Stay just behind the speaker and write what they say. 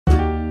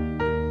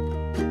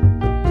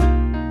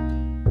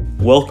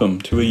Welcome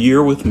to A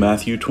Year with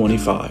Matthew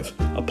 25,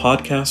 a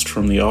podcast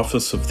from the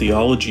Office of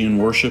Theology and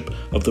Worship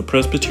of the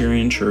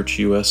Presbyterian Church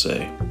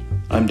USA.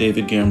 I'm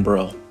David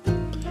Gambrell.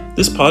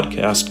 This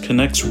podcast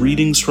connects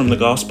readings from the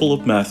Gospel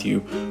of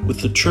Matthew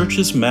with the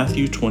Church's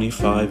Matthew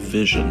 25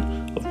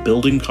 vision of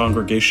building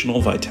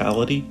congregational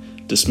vitality,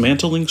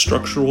 dismantling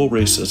structural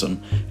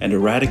racism, and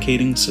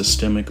eradicating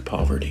systemic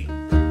poverty.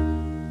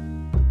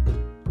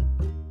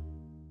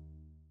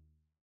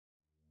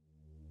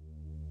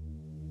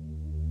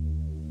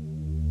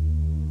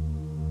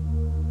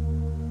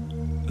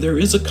 There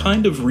is a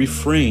kind of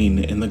refrain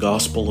in the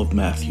Gospel of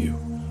Matthew,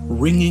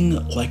 ringing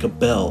like a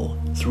bell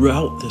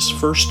throughout this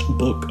first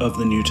book of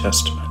the New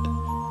Testament.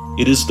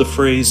 It is the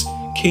phrase,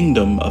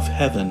 "Kingdom of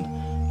Heaven,"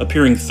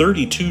 appearing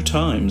 32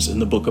 times in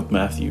the book of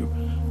Matthew,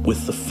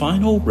 with the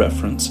final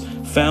reference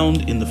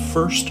found in the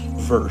first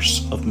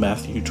verse of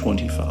Matthew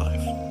 25.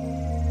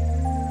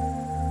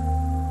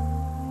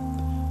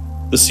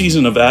 The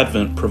season of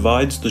Advent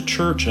provides the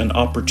Church an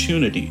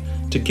opportunity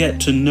to get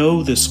to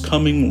know this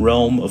coming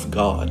realm of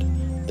God,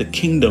 the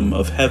kingdom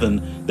of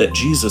heaven that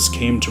Jesus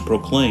came to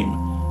proclaim,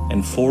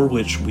 and for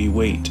which we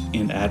wait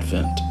in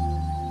Advent.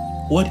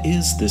 What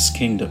is this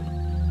kingdom?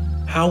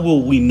 How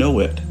will we know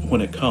it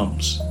when it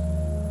comes?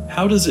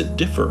 How does it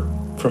differ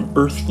from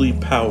earthly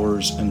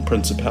powers and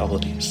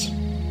principalities?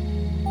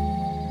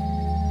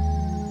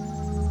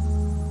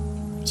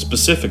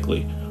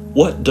 Specifically,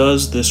 what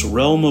does this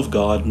realm of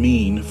God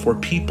mean for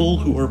people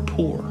who are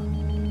poor,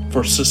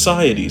 for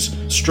societies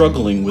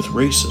struggling with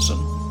racism,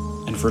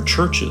 and for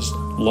churches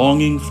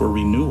longing for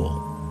renewal?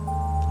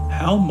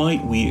 How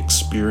might we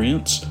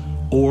experience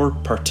or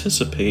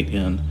participate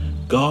in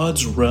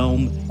God's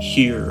realm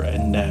here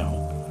and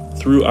now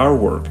through our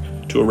work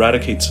to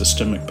eradicate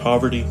systemic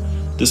poverty,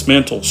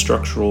 dismantle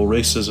structural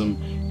racism,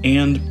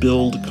 and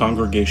build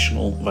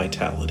congregational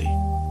vitality?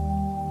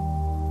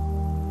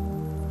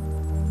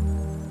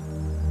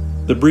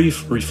 The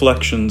brief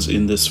reflections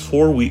in this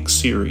 4-week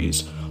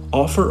series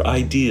offer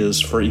ideas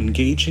for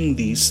engaging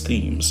these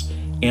themes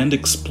and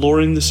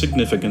exploring the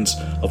significance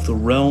of the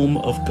realm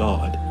of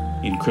God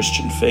in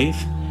Christian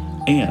faith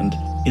and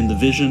in the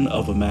vision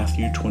of a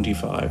Matthew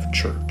 25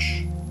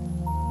 church.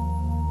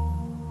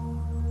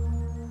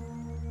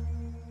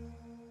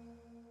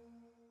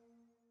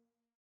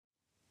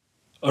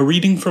 A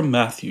reading from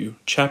Matthew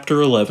chapter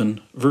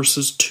 11,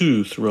 verses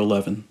 2 through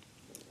 11.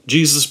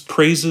 Jesus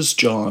praises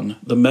John,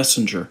 the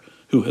messenger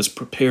who has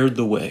prepared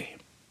the way.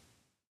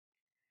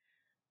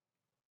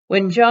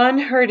 When John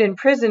heard in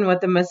prison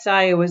what the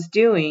Messiah was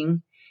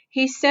doing,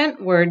 he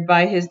sent word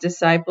by his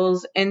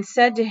disciples and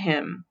said to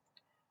him,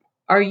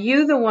 "Are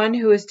you the one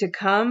who is to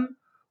come,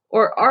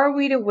 or are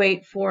we to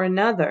wait for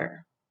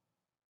another?"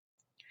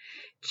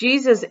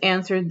 Jesus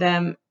answered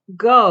them,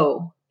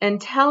 "Go and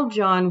tell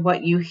John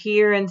what you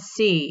hear and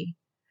see.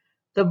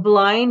 The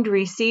blind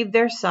receive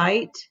their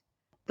sight,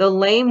 the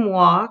lame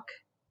walk,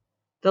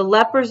 the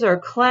lepers are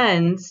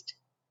cleansed,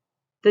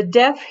 the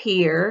deaf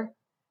hear,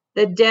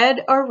 the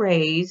dead are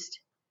raised,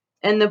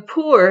 and the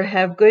poor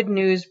have good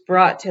news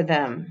brought to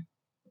them.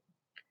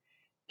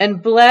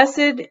 And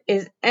blessed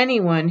is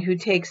anyone who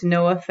takes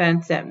no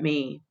offense at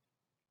me."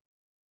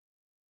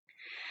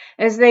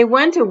 As they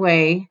went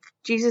away,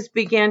 Jesus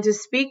began to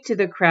speak to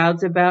the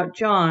crowds about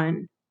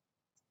John.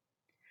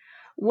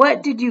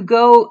 "What did you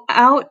go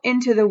out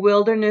into the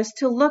wilderness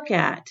to look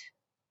at?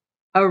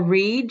 A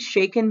reed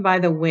shaken by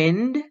the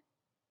wind?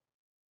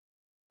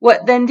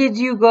 What then did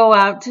you go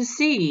out to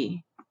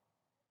see?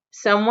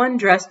 Someone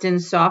dressed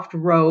in soft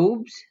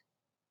robes?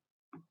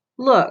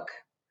 Look,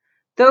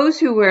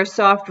 those who wear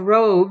soft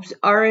robes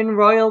are in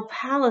royal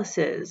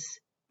palaces.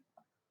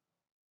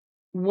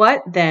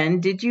 What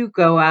then did you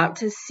go out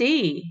to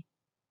see?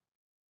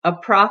 A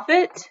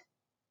prophet?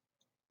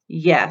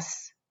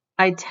 Yes,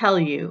 I tell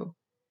you,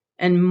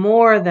 and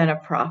more than a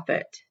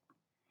prophet.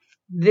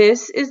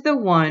 This is the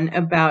one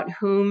about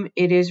whom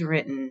it is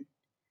written,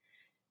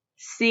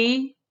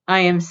 'See,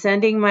 I am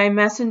sending my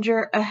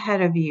messenger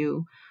ahead of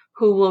you,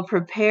 who will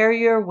prepare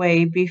your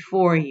way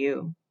before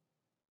you.'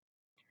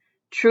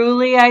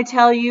 Truly I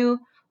tell you,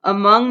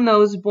 among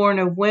those born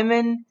of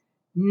women,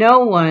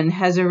 no one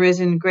has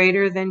arisen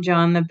greater than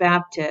John the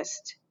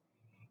Baptist.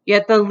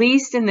 Yet the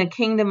least in the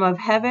kingdom of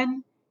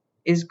heaven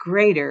is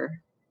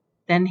greater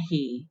than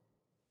he."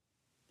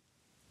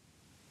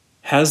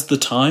 Has the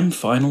time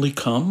finally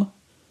come?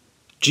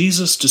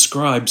 Jesus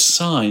describes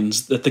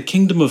signs that the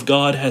kingdom of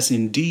God has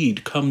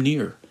indeed come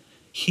near: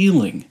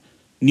 healing,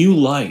 new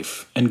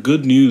life, and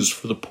good news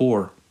for the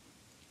poor.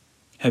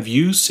 Have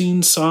you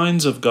seen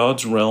signs of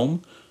God's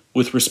realm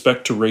with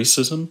respect to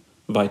racism,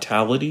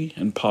 vitality,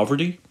 and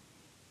poverty?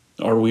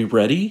 Are we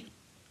ready?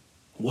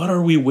 What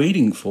are we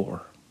waiting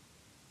for?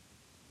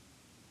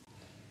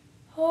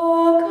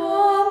 O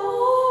come,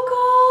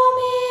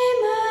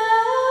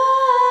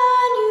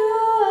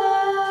 Emmanuel,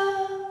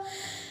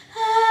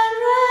 and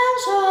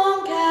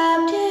ransom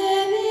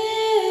captive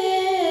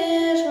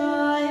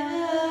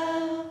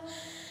Israel,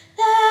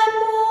 that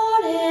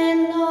mourn in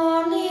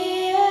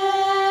lonely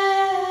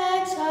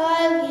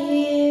exile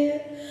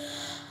here,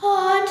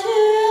 unto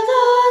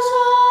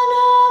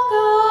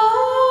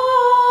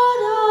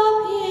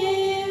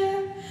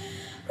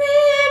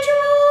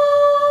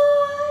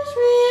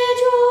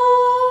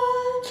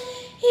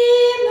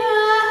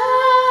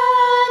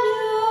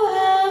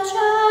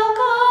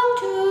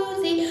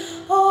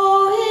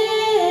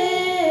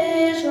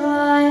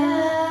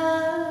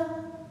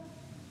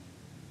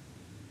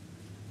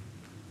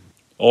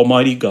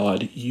Almighty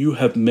God, you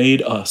have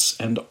made us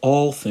and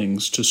all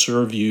things to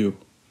serve you.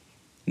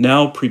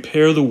 Now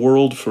prepare the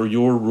world for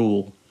your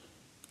rule.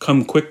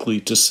 Come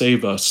quickly to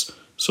save us,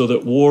 so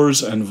that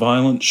wars and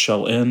violence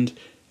shall end,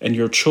 and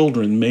your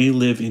children may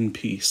live in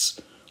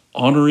peace,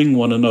 honoring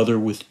one another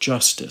with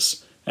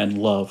justice and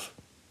love.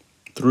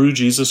 Through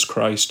Jesus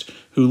Christ,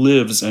 who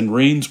lives and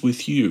reigns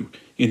with you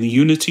in the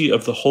unity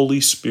of the Holy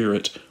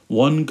Spirit,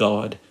 one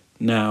God,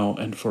 now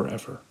and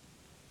forever.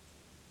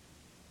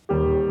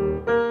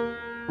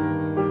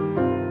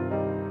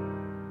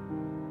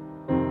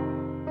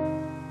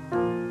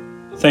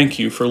 Thank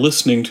you for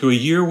listening to A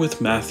Year with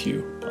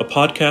Matthew, a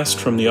podcast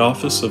from the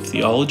Office of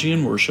Theology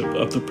and Worship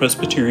of the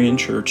Presbyterian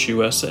Church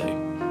USA.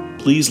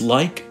 Please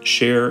like,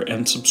 share,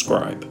 and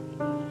subscribe.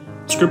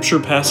 Scripture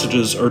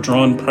passages are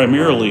drawn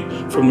primarily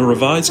from the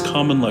Revised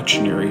Common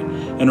Lectionary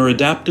and are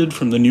adapted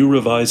from the New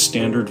Revised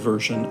Standard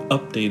Version,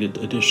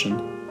 Updated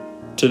Edition.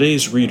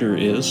 Today's reader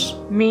is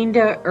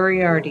Minda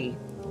Uriarty.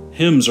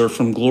 Hymns are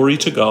from Glory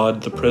to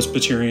God, the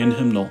Presbyterian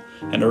hymnal,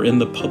 and are in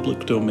the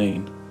public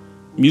domain.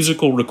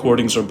 Musical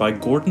recordings are by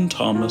Gordon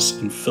Thomas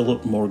and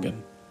Philip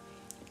Morgan.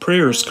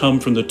 Prayers come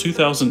from the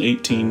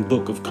 2018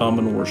 Book of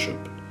Common Worship.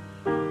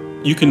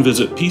 You can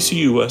visit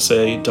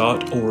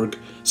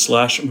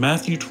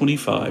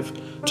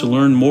pcusa.org/Matthew25 to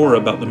learn more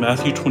about the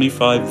Matthew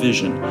 25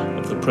 vision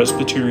of the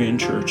Presbyterian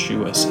Church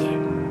USA.